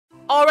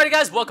Alrighty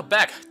guys, welcome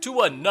back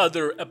to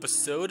another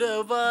episode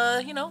of,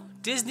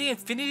 Disney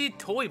Infinity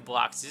Toy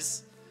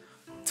Boxes.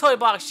 Toy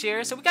Box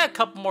Share. So we got a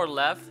couple more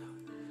left.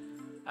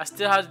 I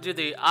still have to do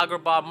the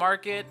Agrabah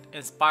Market,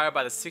 inspired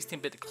by the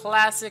 16-bit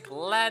classic.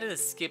 Aladdin,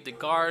 escape the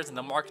guards in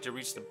the market to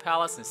reach the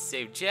palace and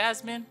save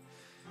Jasmine.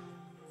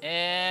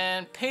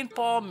 And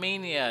Paintball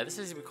Mania.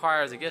 This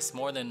requires, I guess,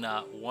 more than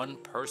one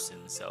person.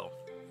 So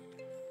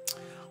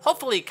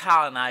hopefully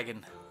Kyle and I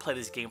can play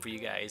this game for you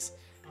guys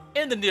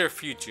in the near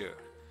future.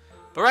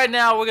 But right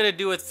now, we're going to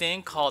do a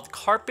thing called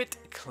carpet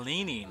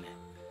cleaning.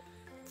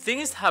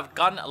 Things have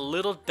gotten a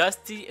little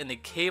dusty in the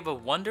Cave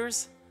of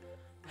Wonders.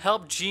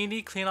 Help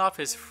Genie clean off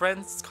his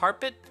friend's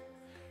carpet.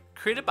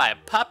 Created by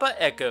Papa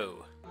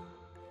Echo.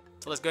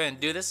 So let's go ahead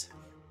and do this.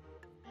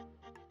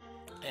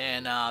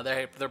 And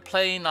they're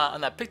playing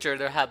on that picture.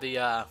 They have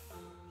the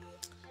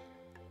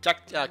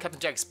Captain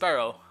Jack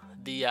Sparrow,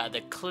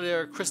 the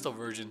clear crystal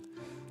version.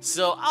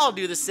 So I'll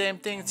do the same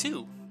thing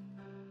too.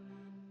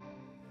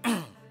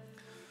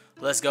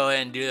 Let's go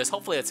ahead and do this.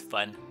 Hopefully it's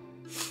fun.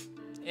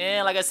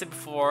 And like I said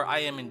before, I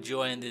am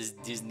enjoying this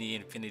Disney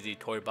Infinity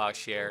Toy Box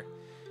Share.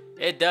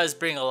 It does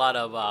bring a lot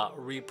of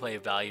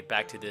replay value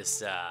back to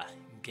this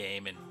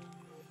game. And,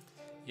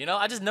 you know,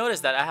 I just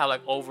noticed that I have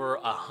like over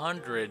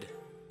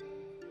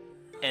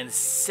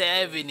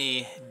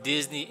 170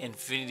 Disney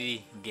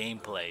Infinity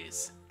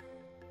gameplays.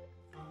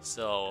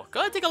 So go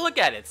ahead and take a look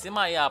at it. It's in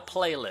my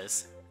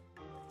playlist.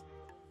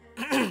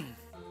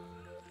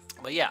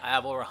 But yeah, I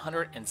have over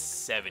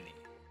 170.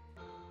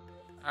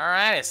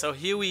 Alright, so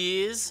here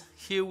he is.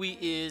 Here he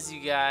is,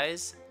 you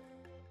guys.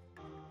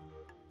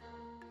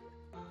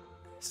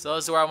 So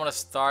this is where I want to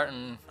start,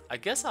 and I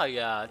guess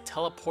I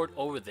teleport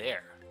over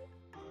there.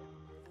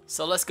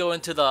 So let's go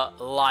into the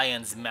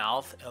lion's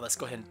mouth, and let's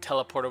go ahead and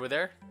teleport over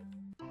there.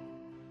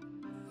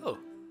 Oh.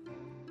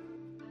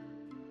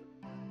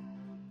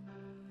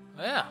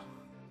 Yeah.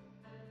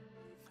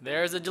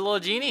 There's a little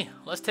genie.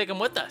 Let's take him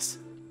with us.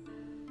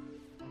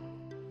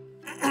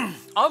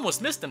 I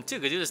almost missed him too,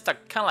 because he was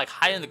stuck kind of like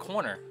high in the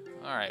corner.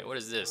 Alright, what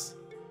is this?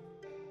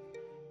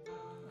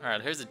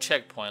 Alright, here's the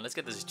checkpoint. Let's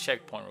get this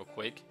checkpoint real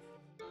quick.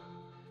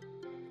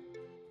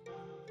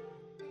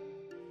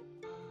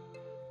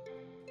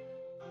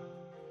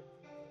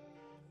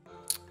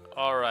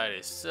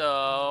 Alrighty,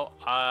 so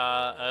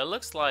it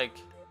looks like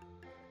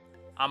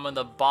I'm in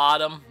the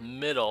bottom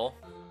middle.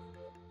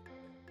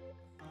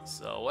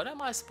 So what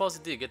am I supposed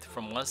to do? Get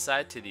from one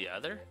side to the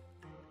other?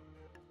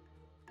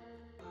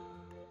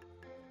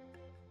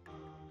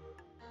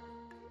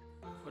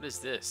 What is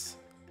this?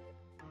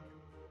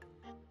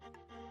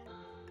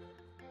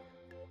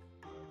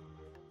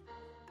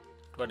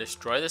 Do I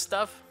destroy this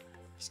stuff?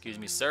 Excuse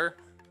me, sir.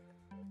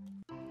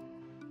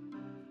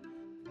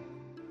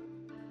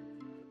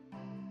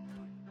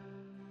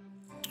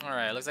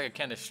 Alright, looks like I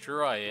can't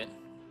destroy it.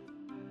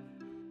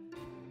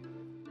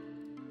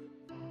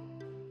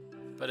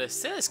 But it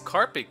says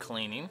carpet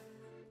cleaning.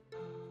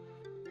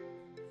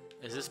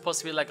 Is this supposed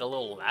to be like a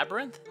little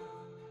labyrinth?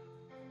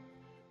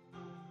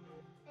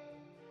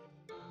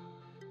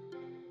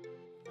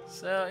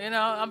 So, you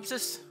know, I'm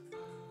just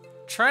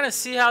trying to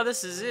see how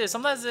this is.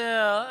 Sometimes,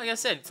 like I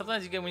said,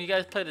 sometimes when you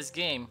guys play this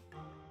game,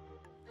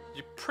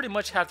 you pretty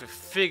much have to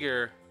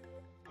figure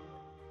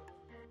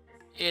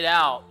it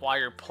out while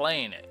you're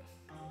playing it.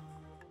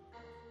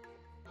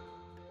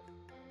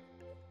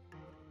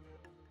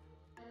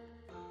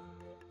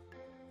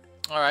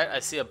 Alright, I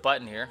see a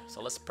button here,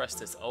 so let's press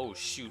this. Oh,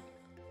 shoot.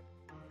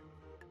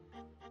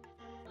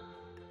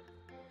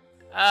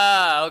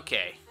 Ah,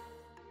 okay.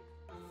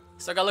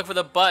 So I gotta look for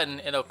the button,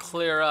 it'll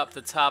clear up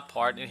the top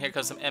part, and here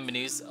comes some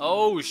enemies.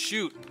 Oh,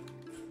 shoot.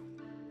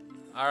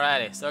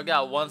 Alrighty, so I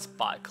got one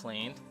spot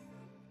cleaned.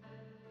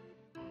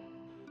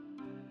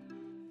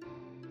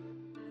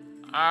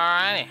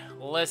 Alrighty,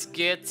 let's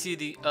get to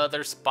the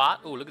other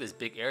spot. Oh, look at this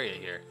big area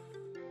here.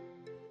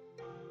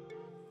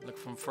 Look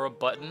for a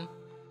button.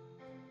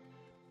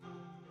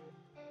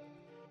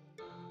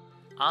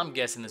 I'm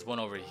guessing there's one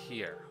over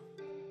here.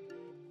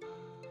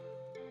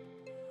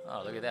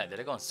 Oh, look at that. Did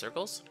I go in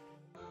circles?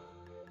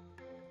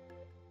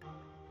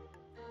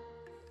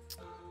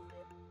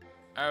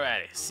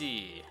 Alrighty,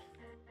 see.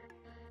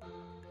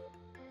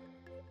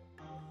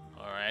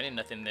 Alrighty,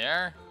 nothing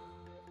there.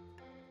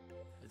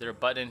 Is there a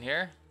button in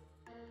here?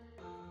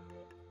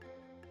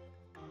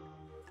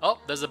 Oh,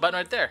 there's a button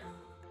right there.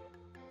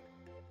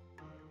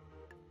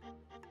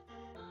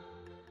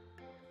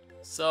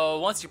 So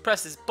once you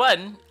press this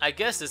button, I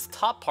guess this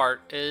top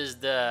part is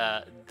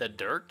the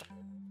dirt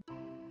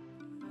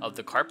of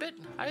the carpet,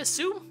 I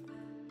assume.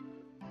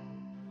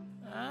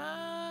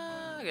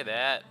 Look at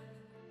that.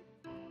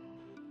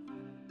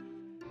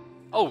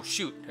 Oh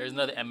shoot, here's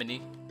another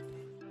enemy.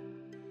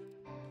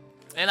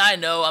 And I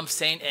know I'm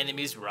saying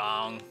enemies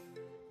wrong.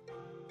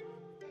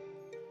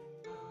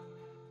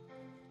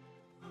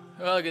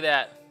 Oh, look at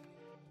that.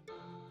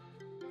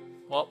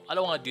 Well, I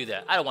don't want to do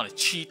that. I don't want to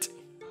cheat.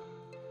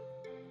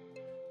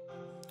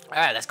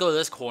 Alright, let's go to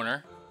this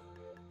corner.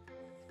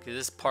 Because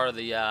this part of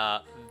the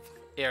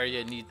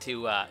area needs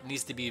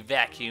to be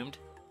vacuumed.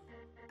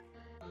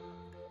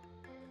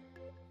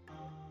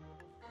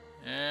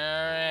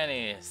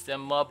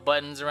 some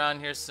buttons around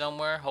here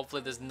somewhere.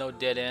 Hopefully there's no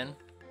dead end.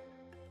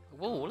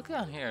 Whoa, look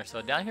down here.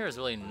 So down here is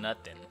really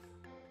nothing.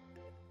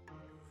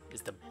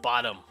 It's the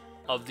bottom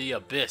of the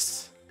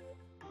abyss.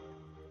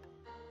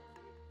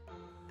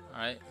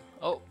 Alright.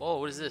 Oh,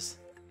 what is this?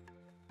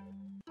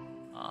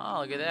 Oh,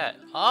 look at that.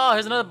 Oh,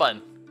 here's another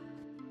button.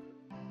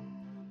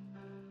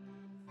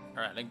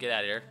 Alright, let me get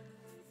out of here.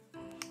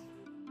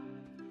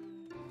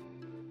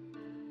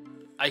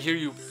 I hear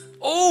you.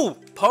 Oh,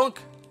 punk!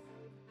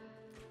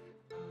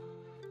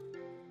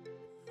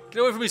 Get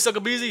away from me,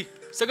 Suckabeezy!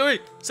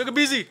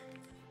 Suckabeezy!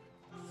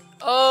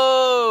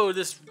 Oh,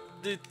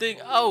 the thing.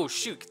 Oh,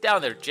 shoot. Get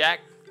down there,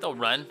 Jack. Don't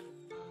run.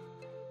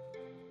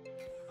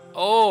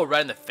 Oh,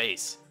 right in the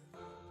face.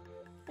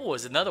 Oh,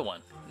 there's another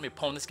one. Let me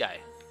pwn this guy.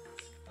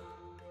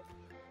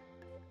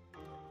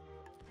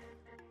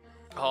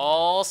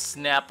 Oh,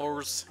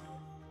 snappers.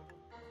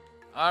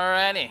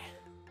 Alrighty.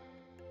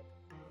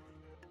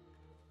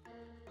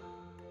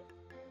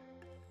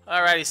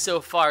 Alrighty,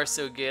 so far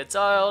so good.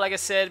 So, like I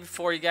said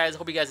before, you guys,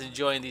 hope you guys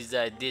enjoying these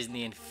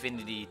Disney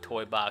Infinity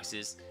toy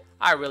boxes.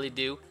 I really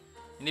do.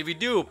 And if you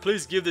do,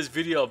 please give this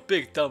video a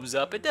big thumbs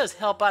up. It does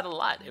help out a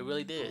lot. It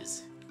really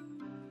does.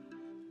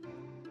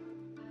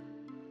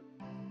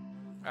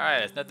 Alright,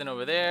 there's nothing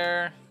over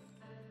there.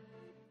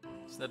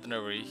 There's nothing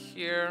over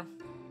here.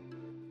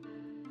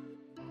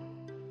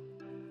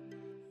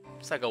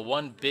 It's like a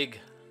one big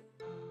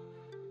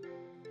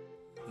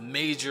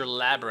major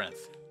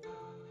labyrinth.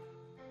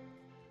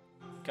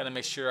 Gotta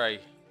make sure I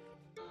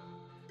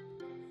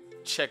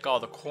check all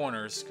the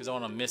corners because I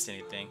don't want to miss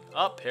anything.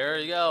 Oh, here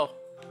you go.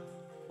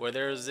 Where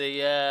there's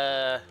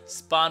a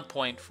spawn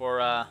point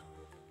for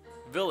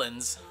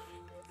villains,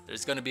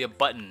 there's gonna be a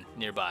button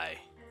nearby.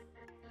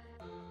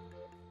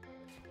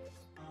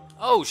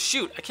 Oh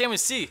shoot, I can't even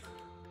see.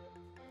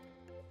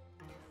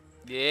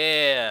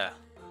 Yeah.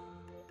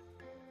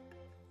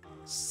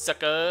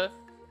 Sucker.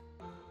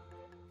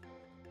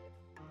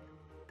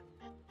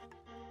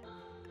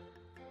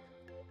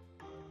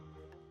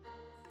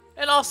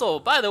 And also,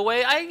 by the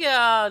way,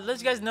 I let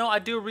you guys know I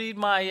do read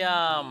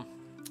my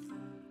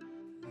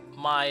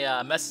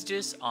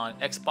messages on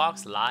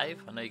Xbox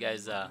Live. I know you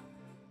guys. I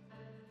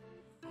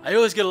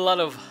always get a lot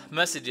of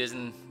messages,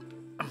 and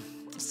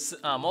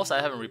most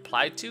I haven't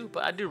replied to,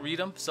 but I do read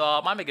them. So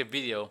I might make a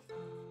video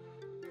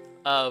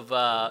of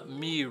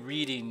me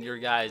reading your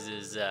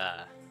guys'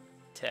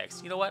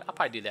 text. You know what? I'll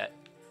probably do that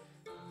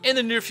in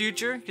the near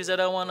future because I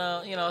don't want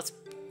to. You know, it's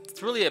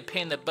really a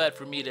pain in the butt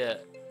for me to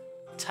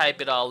type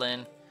it all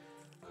in.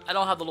 I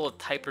don't have the little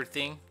typer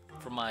thing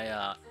for my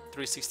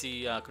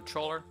 360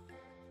 controller.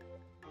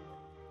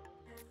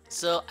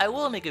 So I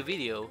will make a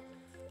video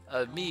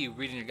of me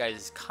reading your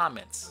guys'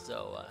 comments.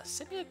 So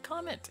send me a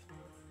comment.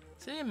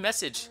 Send me a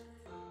message.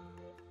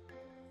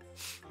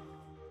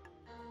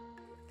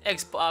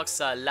 Xbox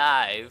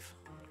Live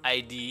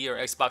ID or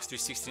Xbox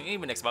 360,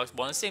 even Xbox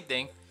One, the same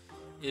thing,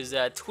 is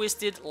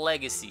Twisted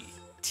Legacy.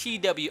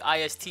 TWISTED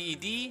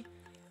LEGACY.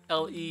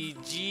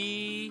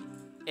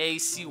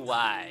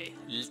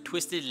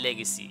 Twisted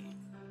Legacy.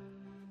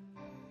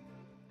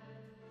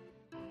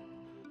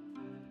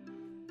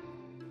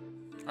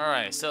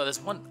 Alright, so there's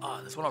one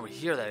over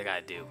here that I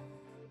gotta do.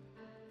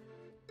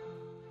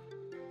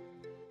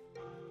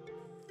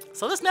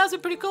 So this map's been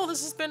pretty cool.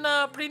 This has been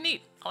pretty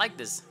neat. I like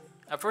this.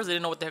 At first I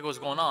didn't know what the heck was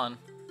going on.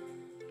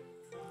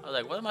 I was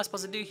like, what am I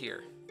supposed to do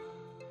here?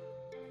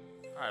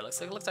 Alright, looks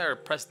like I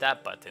pressed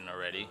that button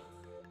already.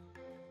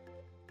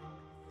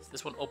 So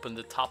this one opened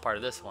the top part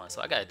of this one,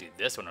 so I gotta do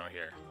this one over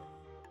here.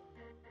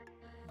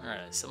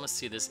 Alright, so let's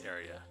see this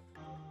area.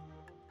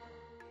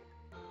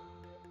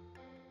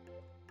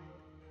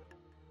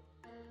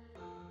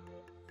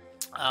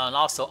 And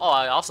also,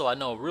 I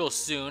know real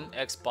soon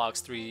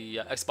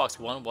Xbox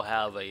One will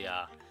have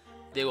a,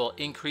 they will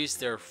increase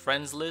their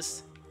friends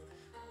list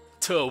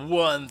to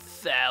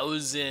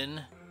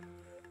 1,000.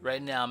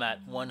 Right now I'm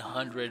at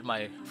 100.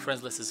 My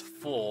friends list is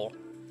full.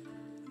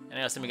 And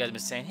I know some of you guys have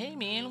been saying, hey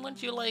man, why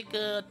don't you like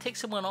take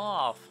someone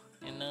off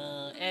and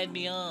add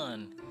me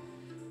on?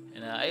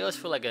 And I always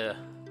feel like an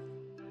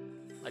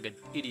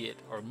idiot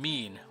or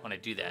mean when I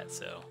do that.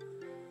 So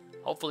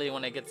hopefully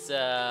when it gets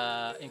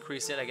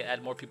increased, I can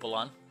add more people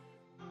on.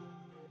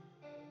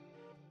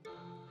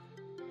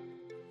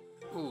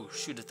 Ooh,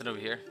 shoot, it's over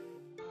here.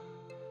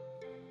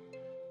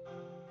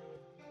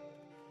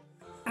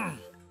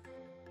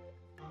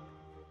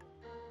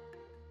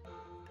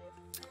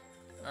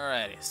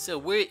 Alrighty, so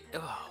where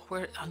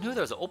I knew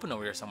there was an open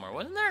over here somewhere,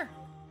 wasn't there?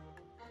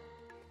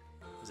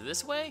 Was it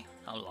this way?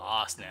 I'm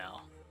lost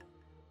now.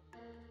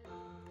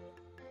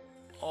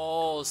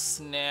 Oh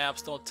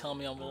snaps, don't tell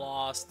me I'm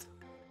lost.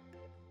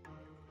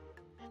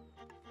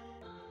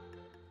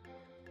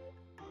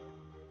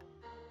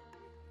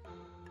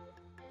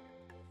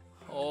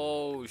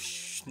 Oh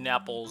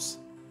snapples.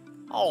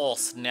 Oh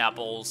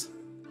snapples.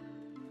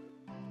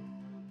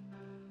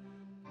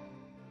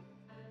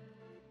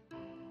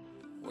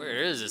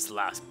 Where is this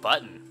last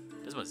button?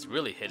 This one's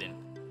really hidden.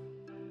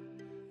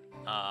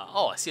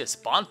 Oh, I see a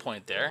spawn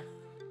point there.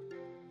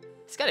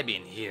 It's gotta be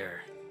in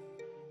here.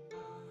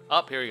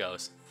 Up, here he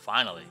goes.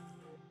 Finally.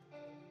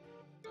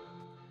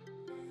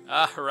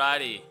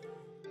 Alrighty.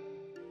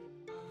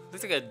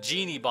 Looks like a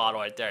genie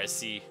bottle right there, I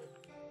see.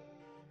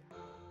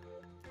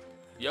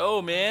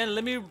 Yo, man,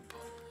 let me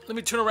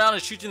turn around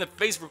and shoot you in the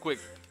face real quick.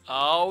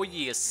 Oh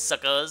yeah,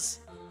 suckers.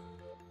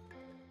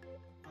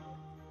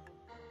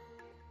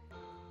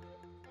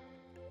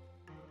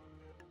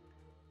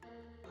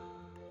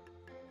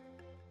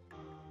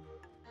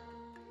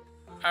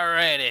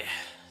 Alrighty,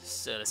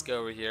 so let's go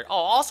over here. Oh,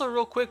 also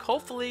real quick,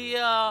 hopefully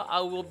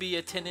I will be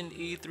attending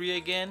E3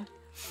 again.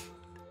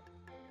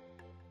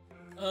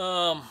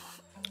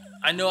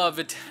 I know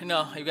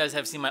you guys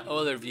have seen my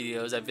other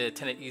videos. I've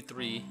attended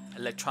E3,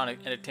 Electronic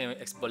Entertainment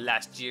Expo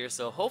last year,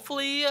 so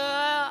hopefully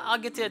I'll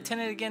get to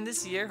attend it again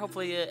this year.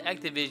 Hopefully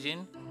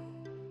Activision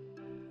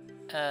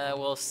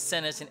will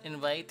send us an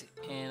invite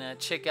and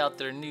check out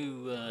their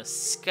new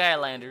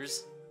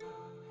Skylanders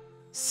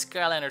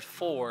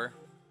 4.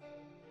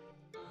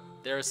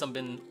 There have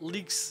been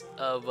leaks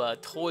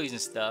of toys and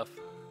stuff,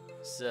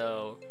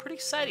 so pretty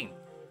exciting.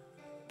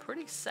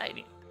 Pretty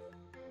exciting.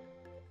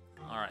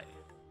 All right.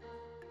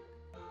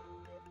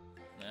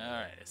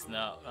 Alright, it's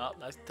no. Oh,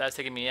 that's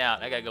taking me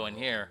out. I gotta go in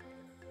here.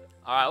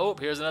 Alright, oh,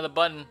 here's another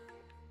button.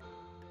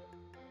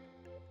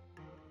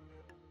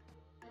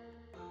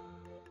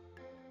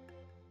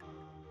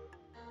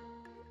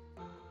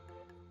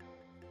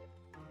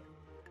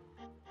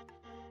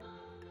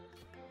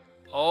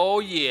 Oh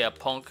yeah,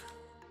 punk.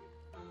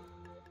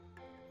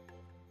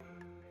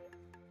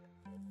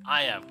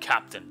 I am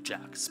Captain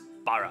Jack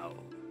Sparrow.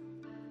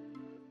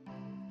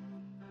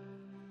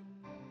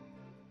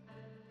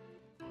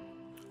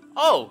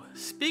 Oh,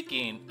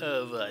 speaking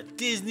of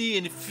Disney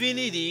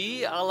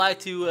Infinity, I'd like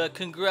to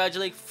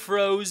congratulate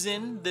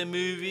Frozen, the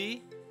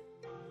movie.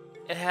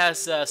 It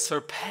has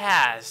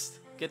surpassed,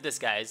 get this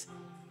guys,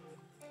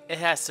 it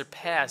has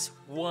surpassed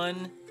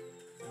 $1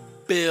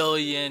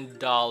 billion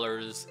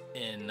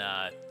in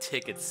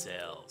ticket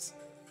sales.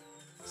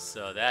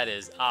 So that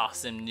is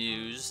awesome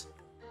news.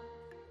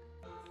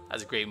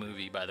 That's a great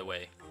movie, by the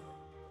way.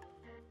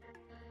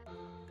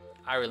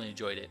 I really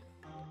enjoyed it.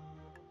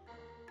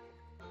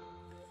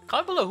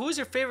 Comment below, who's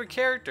your favorite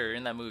character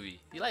in that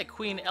movie? You like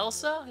Queen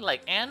Elsa? You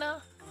like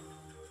Anna?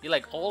 You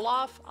like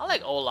Olaf? I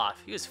like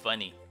Olaf. He was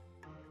funny.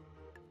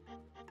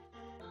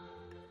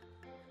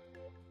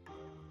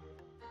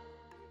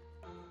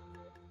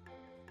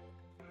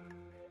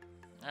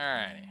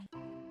 Alright.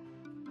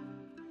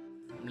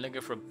 I'm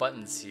looking for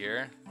buttons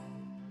here.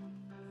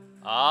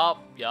 Oh,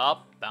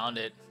 yup, found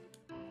it.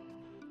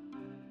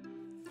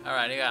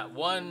 Alright, I got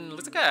one.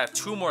 Looks like I have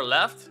 2 more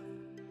left.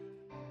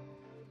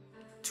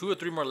 2 or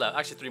 3 more left.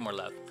 Actually, 3 more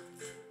left.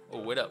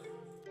 Oh, wait up.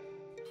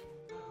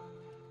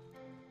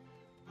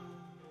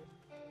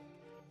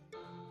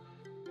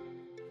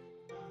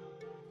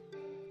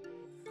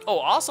 Oh,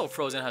 also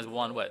Frozen has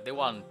won what? They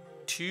won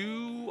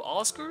 2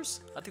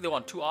 Oscars? I think they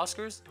won 2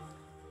 Oscars.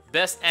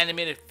 Best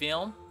animated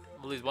film,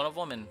 at least one of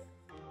them, and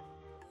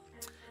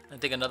I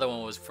think another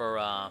one was for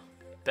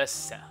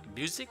best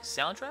music,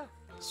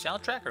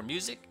 soundtrack or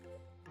music.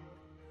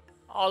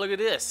 Oh, look at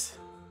this.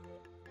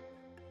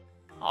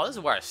 Oh, this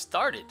is where I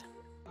started.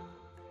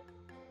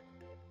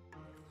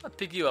 I'll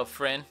pick you up,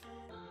 friend.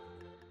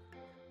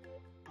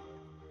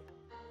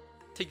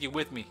 Take you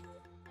with me.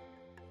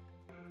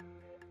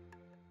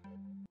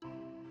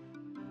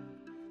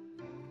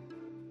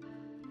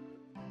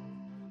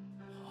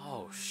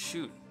 Oh,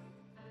 shoot.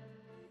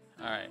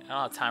 Alright, I don't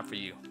have time for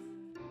you.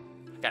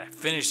 I gotta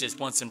finish this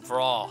once and for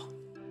all.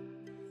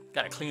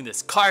 Gotta clean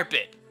this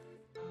carpet.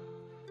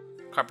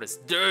 Carpet's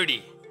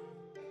dirty.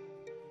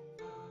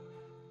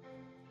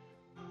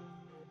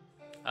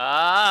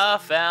 I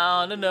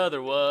found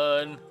another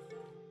one.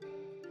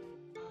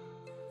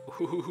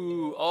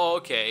 Ooh, oh,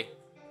 okay.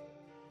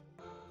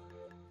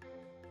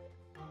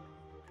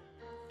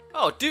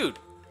 Oh, dude.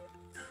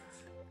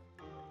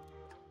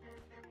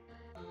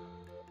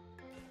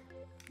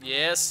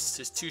 Yes,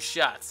 just 2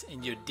 shots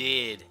and you're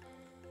dead.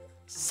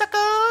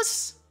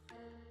 Suckers!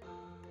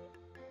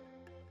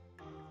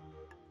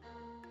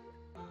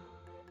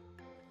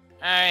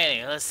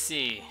 Alright, let's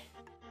see.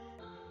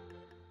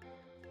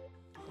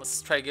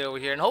 Let's try to get over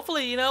here, and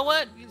hopefully, you know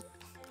what?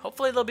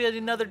 Hopefully there'll be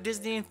another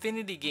Disney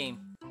Infinity game.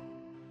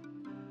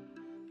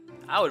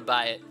 I would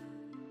buy it.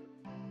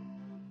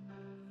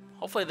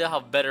 Hopefully they'll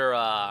have better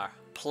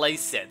play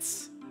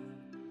sets.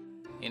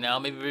 You know,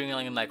 maybe bring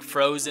like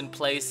Frozen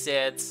play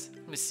sets.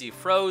 Let me see,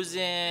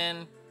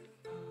 Frozen.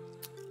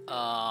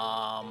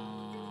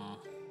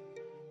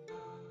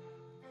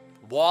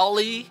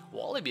 Wall-E.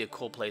 Wall-E be a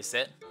cool play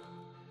set.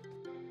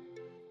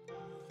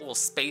 Little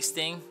space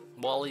thing.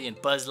 Wall-E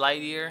and Buzz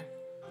Lightyear.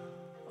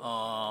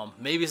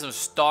 Maybe some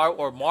Star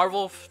or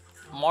Marvel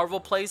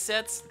play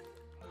sets.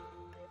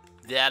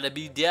 That'd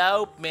be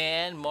dope,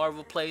 man.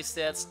 Marvel play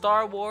sets.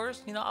 Star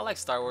Wars. You know, I like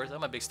Star Wars.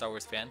 I'm a big Star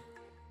Wars fan.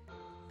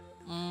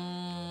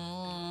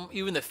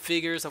 Even the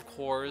figures, of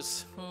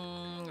course.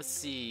 Let's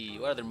see.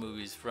 What other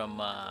movies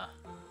from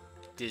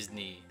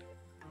Disney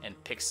and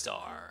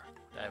Pixar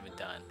that I haven't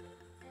done?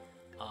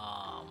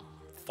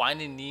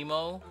 Finding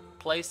Nemo.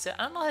 playset.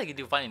 I don't know how you can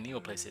do Finding Nemo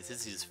playsets.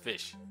 This is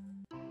fish.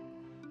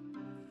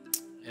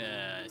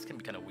 It's gonna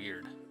be kind of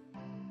weird.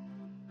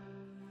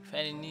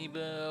 Finding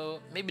Nemo.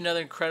 Maybe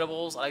another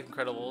Incredibles. I like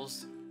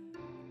Incredibles.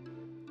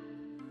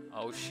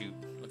 Oh shoot.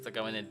 Looks like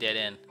I'm in a dead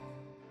end.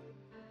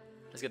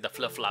 Let's get the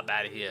flip-flop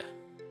out of here.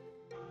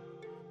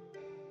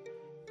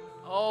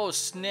 Oh,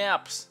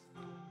 snaps.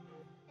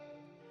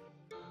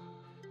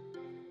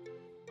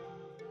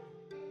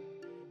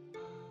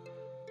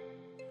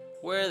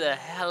 Where the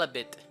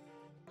halibut?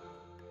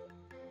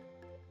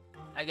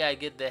 I gotta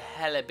get the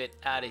halibut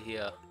out of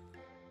here.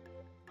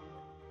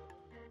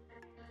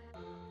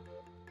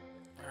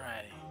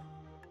 Alrighty.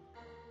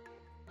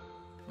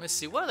 Let me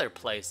see, what other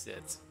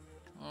places?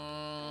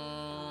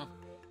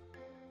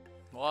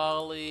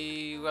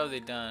 Wally, what have they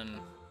done?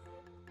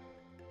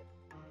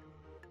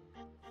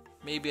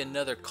 Maybe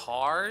another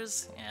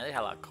Cars? Yeah, they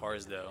have a lot of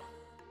cars though.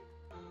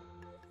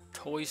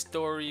 Toy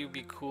Story would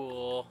be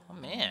cool. Oh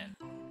man.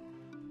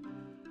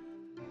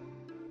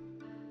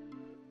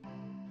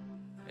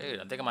 Dude,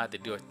 I think I'm gonna have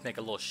to make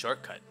a little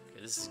shortcut.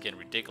 This is getting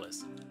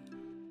ridiculous.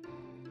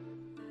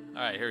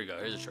 Alright, here we go.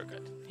 Here's a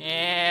shortcut.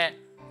 Yeah.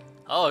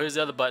 Oh, here's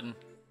the other button.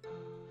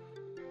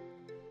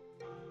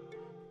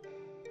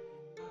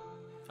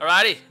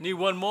 Alrighty, need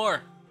one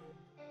more.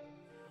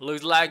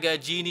 Looks like a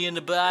genie in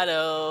the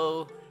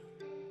bottle.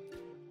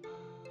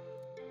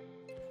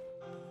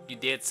 You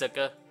dead,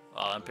 sucker?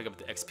 Oh, I'm picking up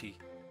the XP.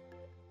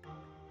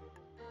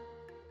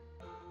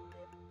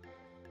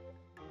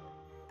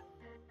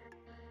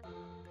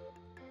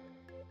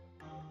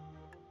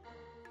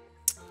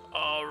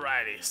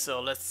 Alrighty,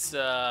 so let's,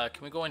 can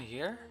we go in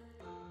here?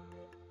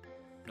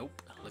 Nope,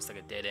 looks like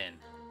a dead end.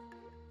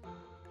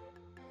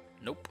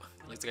 Nope,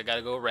 looks like I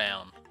gotta go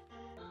around.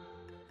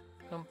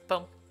 Boom,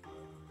 boom.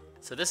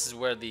 So this is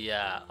where the,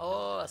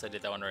 oh, I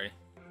did that one already.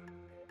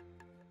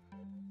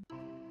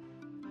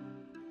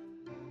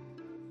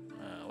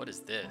 What is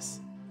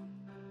this?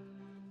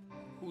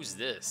 Who's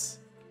this?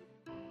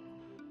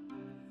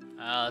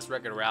 That's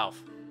Wreck-It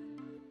Ralph.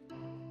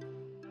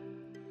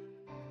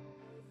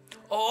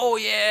 Oh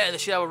yeah, they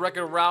should have a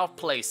Wreck-It Ralph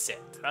playset.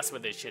 That's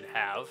what they should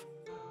have.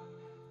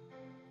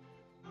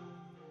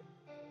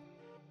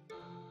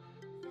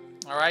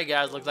 Alright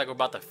guys, looks like we're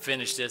about to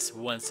finish this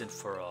once and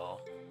for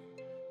all.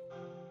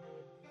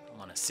 I'm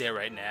gonna say it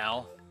right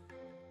now.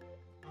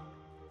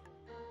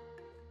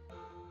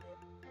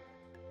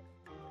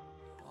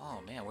 Oh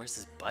man, where's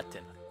this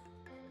button?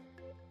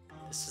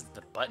 This is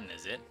the button,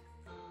 is it?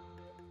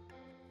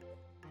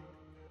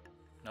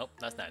 Nope,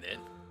 that's not it.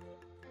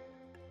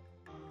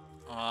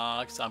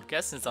 So I'm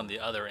guessing it's on the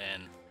other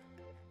end.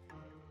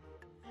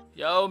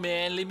 Yo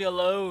man, leave me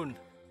alone.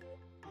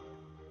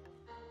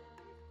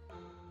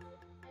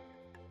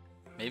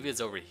 Maybe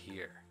it's over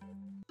here.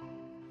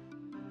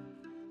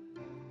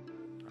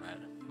 Alright,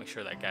 make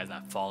sure that guy's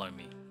not following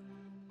me.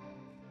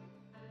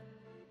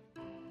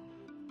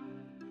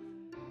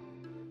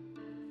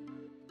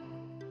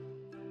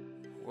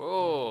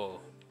 Whoa,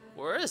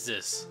 where is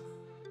this?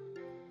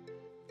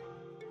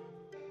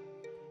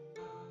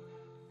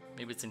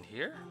 Maybe it's in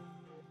here?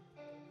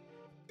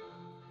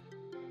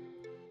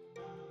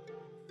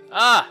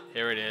 Ah,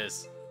 here it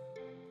is.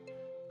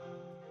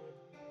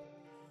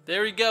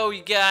 There we go,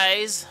 you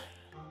guys.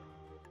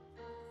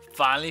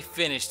 Finally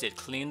finished it.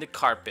 Cleaned the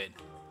carpet.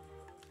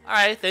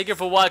 Alright, thank you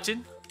for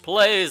watching.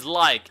 Please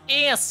like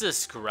and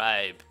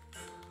subscribe.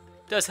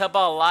 Does help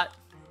out a lot.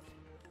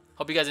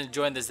 Hope you guys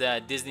enjoyed this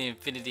Disney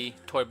Infinity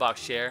Toy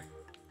Box share.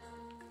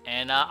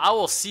 And I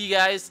will see you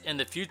guys in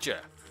the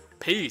future.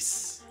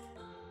 Peace.